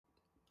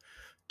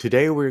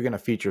Today we're going to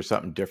feature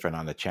something different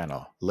on the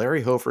channel.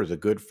 Larry Hofer is a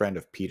good friend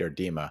of Peter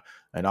Dima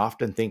and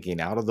often thinking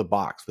out of the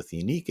box with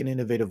unique and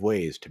innovative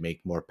ways to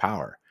make more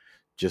power,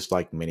 just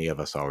like many of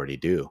us already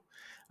do.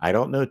 I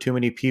don't know too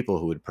many people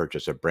who would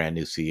purchase a brand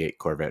new C8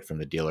 Corvette from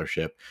the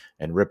dealership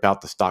and rip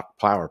out the stock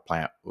power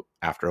plant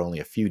after only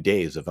a few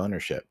days of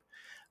ownership.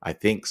 I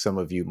think some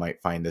of you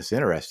might find this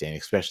interesting,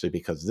 especially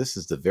because this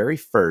is the very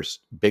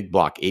first big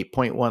block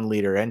 8.1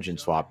 liter engine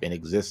swap in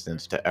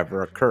existence to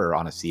ever occur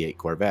on a C8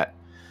 Corvette.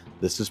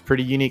 This is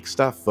pretty unique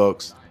stuff,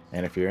 folks,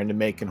 and if you're into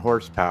making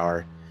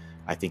horsepower,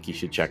 I think you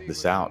should check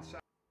this out.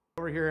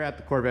 Over here at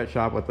the Corvette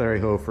shop with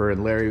Larry Hofer.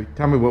 And Larry,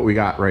 tell me what we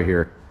got right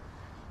here.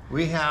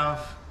 We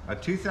have a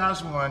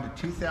 2001 to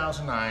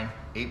 2009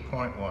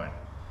 8.1.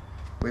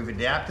 We've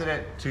adapted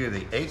it to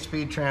the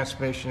 8-speed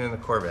transmission in the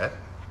Corvette.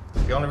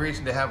 The only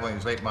reason to have one of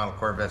these late model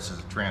Corvettes is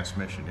the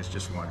transmission. It's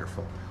just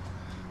wonderful.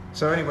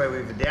 So anyway,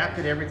 we've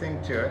adapted everything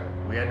to it.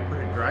 We had to put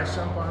a dry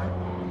sump on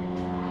it.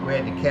 We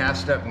had to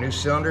cast up new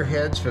cylinder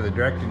heads for the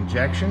direct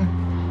injection.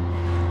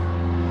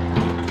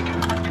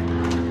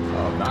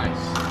 Oh,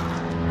 nice.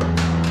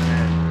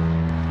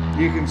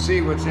 And you can see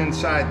what's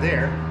inside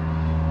there.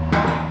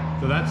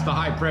 So that's the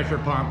high pressure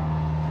pump.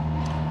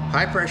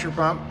 High pressure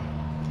pump,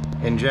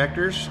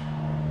 injectors,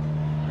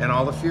 and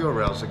all the fuel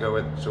rails that go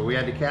with it. So we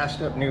had to cast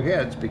up new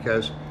heads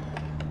because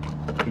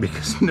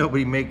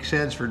nobody makes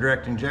heads for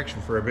direct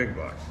injection for a big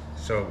block.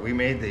 So we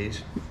made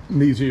these.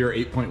 These are your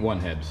 8.1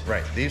 heads.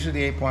 Right, these are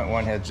the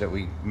 8.1 heads that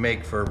we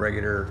make for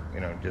regular,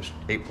 just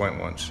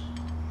 8.1s.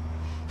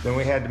 Then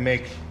we had to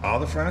make all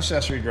the front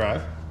accessory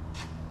drive.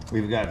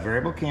 We've got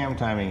variable cam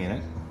timing in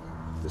it.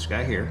 This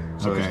guy here.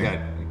 So okay. It's got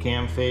a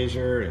cam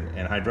phaser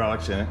and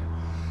hydraulics in it.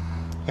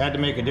 Had to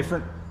make a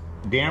different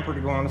damper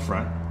to go on the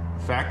front.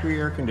 Factory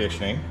air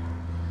conditioning.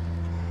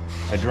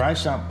 A dry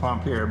sump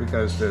pump here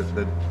because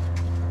the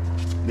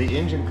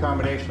engine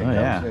combination that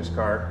comes in this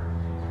car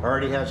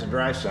already has a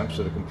dry sump,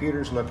 so the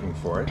computer's looking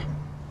for it.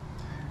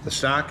 The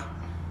stock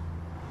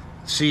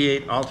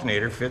C8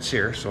 alternator fits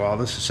here, so all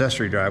this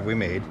accessory drive we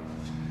made.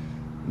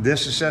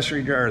 This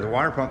accessory drive, or the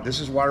water pump, this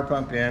is water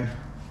pump in,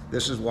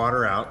 this is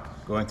water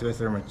out, going through a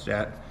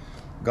thermostat.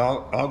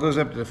 All goes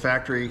up to the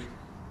factory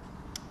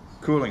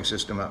cooling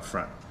system up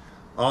front.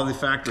 All the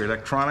factory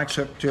electronics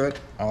hooked to it,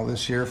 all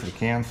this here for the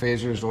cam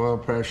phasers, oil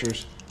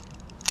pressures,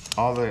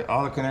 all the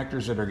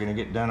connectors that are going to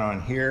get done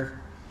on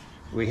here.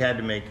 We had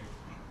to make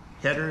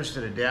headers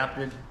that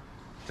adapted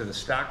to the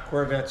stock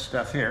Corvette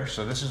stuff here.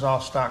 So this is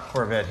all stock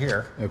Corvette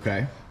here.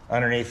 Okay.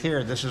 Underneath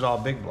here, this is all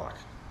big block.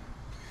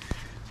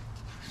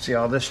 See,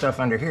 all this stuff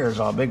under here is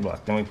all big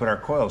block. Then we put our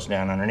coils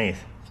down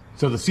underneath.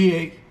 So the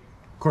C8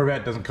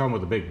 Corvette doesn't come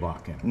with a big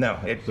block in it. No,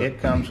 it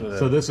comes with a...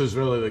 So this is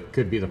really,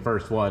 could be the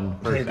first one.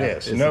 It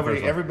is.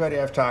 Everybody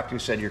I've talked to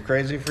said you're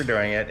crazy for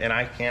doing it, and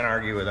I can't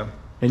argue with them.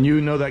 And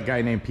you know that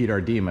guy named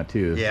Peter Dima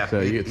too. Yeah,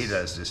 so he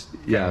does this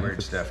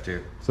weird stuff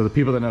too. So the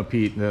people that know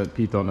Pete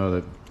don't know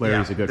that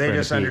Larry's a good friend of Pete. They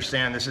just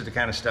understand this is the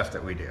kind of stuff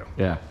that we do.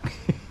 Yeah.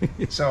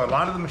 So a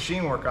lot of the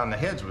machine work on the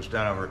heads was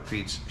done over at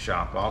Pete's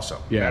shop also.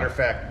 Yeah. Matter of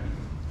fact,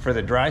 for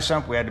the dry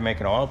sump, we had to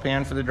make an oil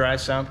pan for the dry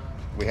sump.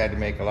 We had to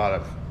make we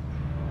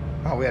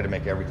had to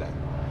make everything.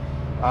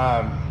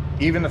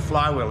 Even the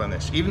flywheel in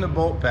this, even the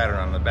bolt pattern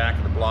on the back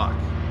of the block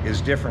is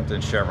different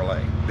than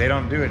Chevrolet. They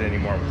don't do it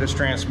anymore with this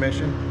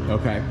transmission.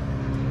 Okay.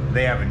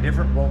 They have a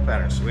different bolt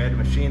pattern, so we had to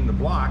machine the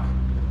block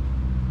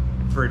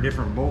for a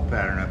different bolt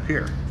pattern up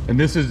here. And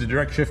this is the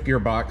direct shift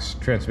gearbox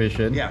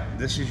transmission. Yeah,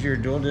 this is your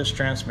dual disc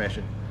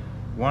transmission.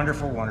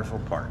 Wonderful, wonderful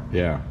part.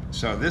 Yeah.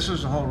 So this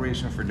was the whole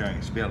reason for doing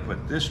it, to be able to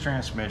put this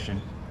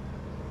transmission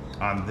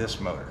on this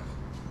motor.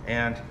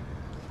 And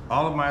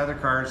all of my other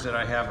cars that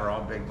I have are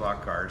all big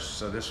block cars,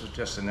 so this was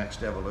just the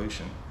next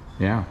evolution.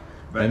 Yeah.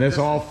 But and this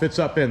all fits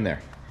up in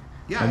there.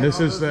 Yeah. And this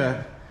is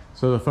the...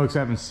 So the folks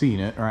haven't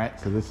seen it, right?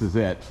 So this is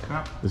it.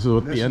 This is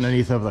what the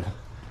underneath of the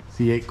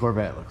C8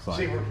 Corvette looks like.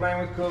 See, we're playing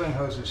with cooling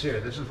hoses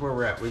here. This is where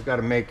we're at. We've got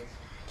to make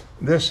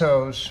this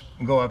hose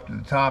go up to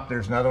the top.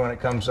 There's another one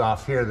that comes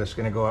off here that's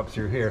going to go up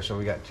through here. So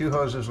we got two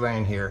hoses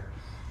laying here.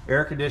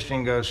 Air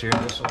conditioning goes here.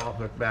 This will all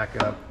hook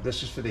back up.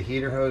 This is for the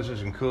heater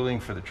hoses and cooling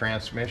for the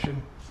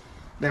transmission.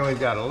 Then we've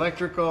got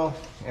electrical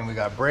and we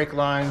got brake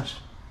lines,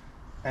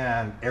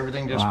 and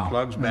everything just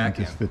plugs back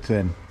in. It just fits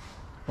in.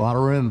 A lot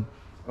of room.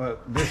 Well,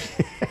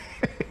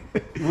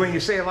 when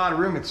you say a lot of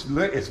room, it's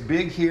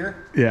big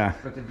here. Yeah.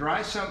 But the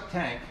dry sump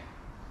tank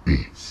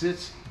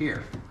sits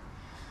here,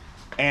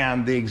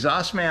 and the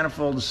exhaust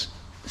manifolds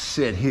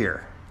sit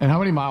here. And how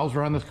many miles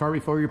were on this car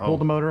before you pulled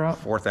the motor out?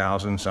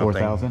 4,000 something.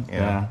 4,000.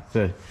 Yeah.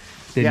 So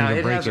didn't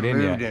even break hasn't it in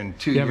moved yet. in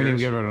 2 You haven't even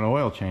years. given it an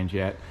oil change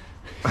yet.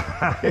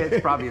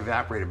 It's probably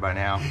evaporated by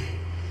now.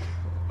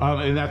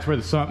 And that's where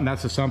the sump. And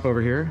that's the sump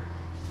over here.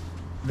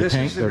 This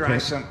is the dry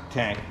sump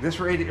tank. This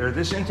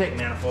intake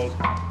manifold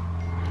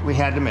we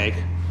had to make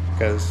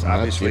because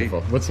obviously.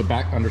 What's the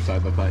back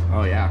underside look like?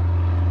 Oh yeah,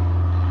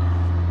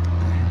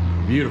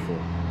 beautiful.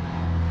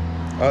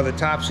 Oh, the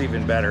top's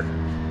even better.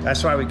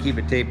 That's why we keep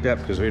it taped up,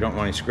 because we don't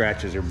want any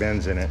scratches or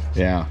bends in it.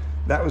 Yeah.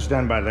 That was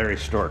done by Larry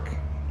Stork.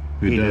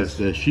 who does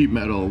the sheet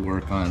metal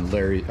work on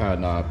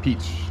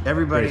Pete's.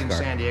 Everybody race in car.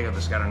 San Diego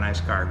that's got a nice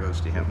car goes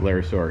to him.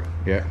 Larry Sork,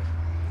 yeah.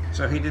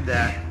 So he did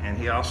that, and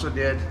he also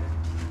did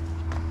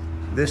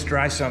this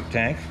dry sump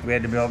tank. We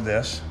had to build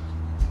this.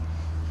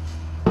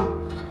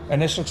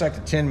 And this looks like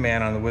the Tin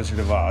Man on the Wizard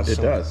of Oz. It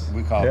does.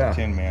 We call it the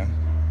Tin Man.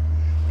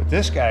 But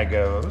this guy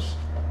goes.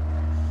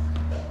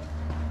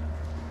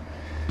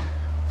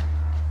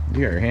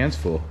 You got your hands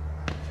full.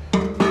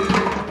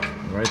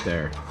 Right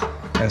there.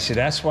 And see,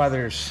 that's why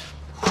there's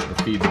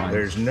The feed line.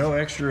 there's no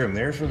extra room.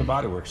 There's where the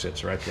bodywork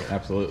sits, right there.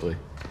 Absolutely.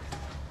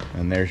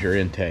 And there's your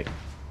intake.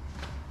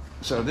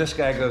 So this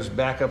guy goes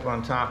back up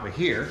on top of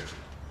here.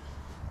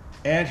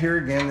 And here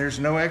again, there's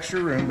no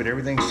extra room, but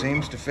everything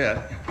seems to fit.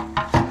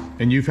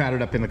 And you've had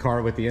it up in the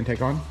car with the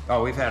intake on?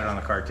 Oh, we've had it on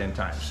the car 10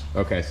 times.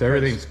 Okay, so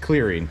everything's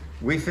clearing.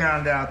 We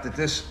found out that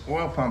this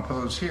oil pump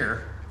hose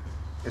here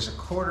is a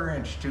 1/4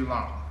 inch too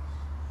long.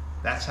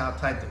 That's how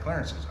tight the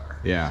clearances are.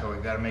 Yeah. So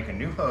we've got to make a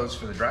new hose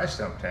for the dry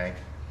sump tank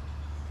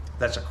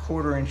that's a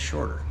 1/4 inch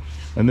shorter.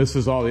 And this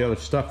is all the other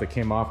stuff that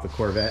came off the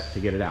Corvette to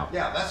get it out.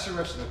 Yeah, that's the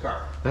rest of the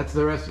car. That's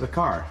the rest of the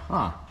car,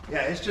 huh?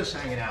 Yeah, it's just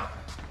hanging out.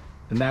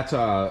 And that's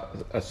a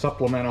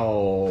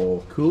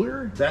supplemental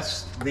cooler?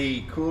 That's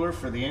the cooler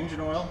for the engine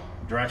oil,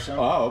 dry sump.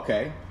 Oh,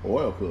 okay.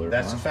 Oil cooler.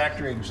 That's the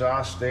factory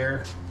exhaust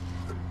there.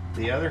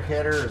 The other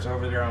header is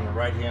over there on the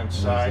right-hand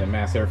side. The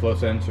mass airflow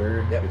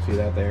sensor. Yep. You can see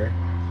that there.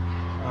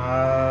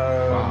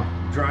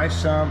 Dry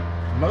sump.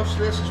 Most of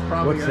this is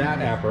probably. What's that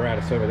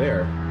apparatus over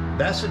there?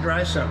 That's the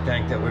dry sump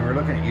tank that we were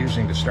looking at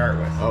using to start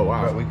with. Oh,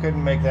 wow. But we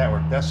couldn't make that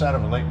work. That's out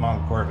of a late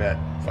model Corvette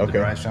for the Okay.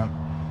 dry sump.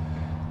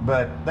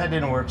 But that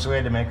didn't work, so we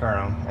had to make our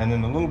own. And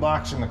then the little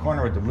box in the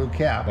corner with the blue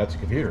cap, That's a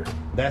computer.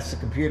 that's the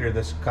computer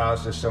that's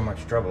caused us so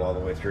much trouble all the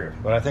way through.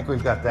 But I think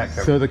we've got that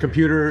covered. So the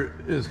computer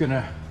is going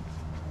to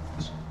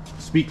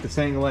speak the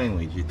same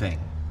language, you think?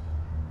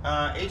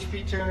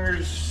 HP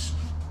Tuners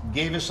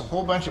gave us a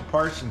whole bunch of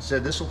parts and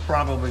said this will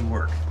probably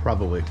work.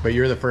 Probably. But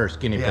you're the first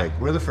guinea Yeah, pig.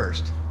 we're the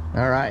first.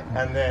 All right.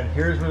 And then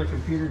here's where the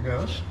computer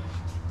goes.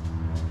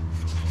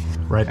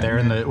 Right there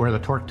in the where the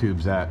torque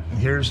tube's at.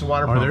 Here's the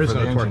water Oh, pump there is for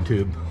no the torque engine.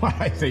 tube. Why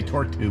did I say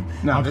torque tube?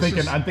 No, I'm this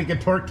thinking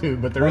is- torque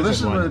tube, but there Well, isn't this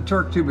is one. where the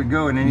torque tube would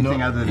go in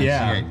anything other than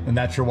yeah, C8. and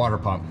that's your water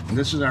pump.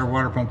 This is our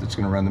water pump that's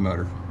going to run the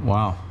motor.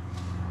 Wow.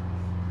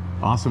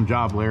 Awesome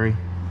job, Larry.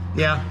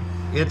 Yeah,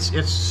 it's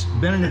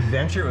been an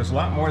adventure. It was a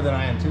lot more than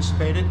I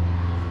anticipated.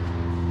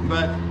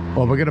 But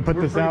Well, we're gonna put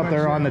We're this pretty out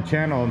there much on the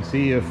channel and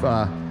see if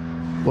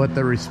what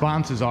the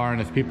responses are and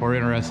if people are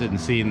interested in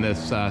seeing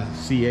this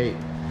C8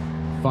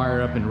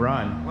 fire up and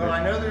run. well,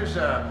 I know there's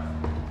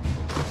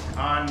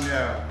on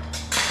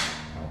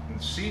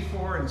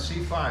C4 and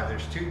C5.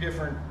 There's two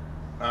different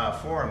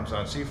forums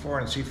on C4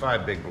 and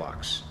C5 big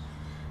blocks,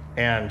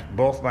 and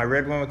both my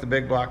red one with the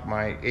big block,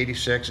 my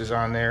 86 is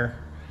on there,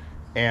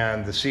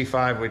 and the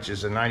C5, which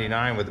is a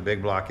 99 with the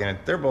big block in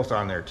it, they're both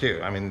on there too.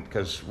 I mean,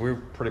 because we're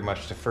pretty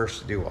much the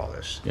first to do all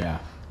this. Yeah.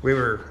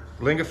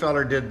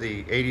 Lingefeller did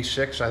the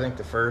 86, I think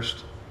the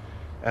first,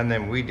 and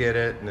then we did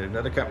it, and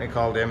another company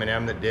called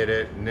M&M that did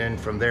it, and then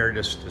from there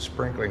just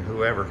sprinkling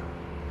whoever.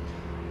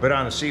 But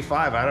on the C5,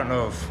 I don't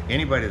know if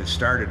anybody that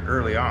started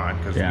early on,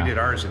 because Yeah. we did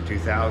ours in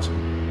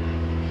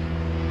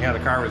 2000. Yeah, the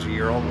car was a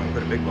year old when we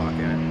put a big block in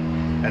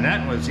it. And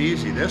that was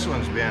easy. This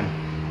one's been,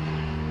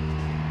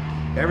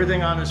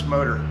 everything on this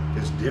motor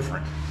is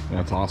different.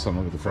 That's awesome.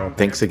 Look at the front.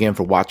 Thanks again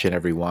for watching,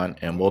 everyone,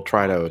 and we'll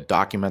try to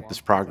document this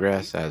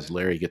progress as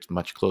Larry gets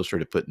much closer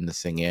to putting this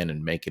thing in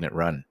and making it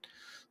run.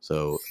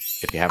 So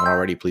if you haven't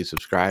already, please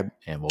subscribe,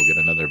 and we'll get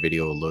another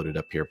video loaded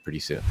up here pretty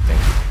soon.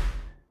 Thank you.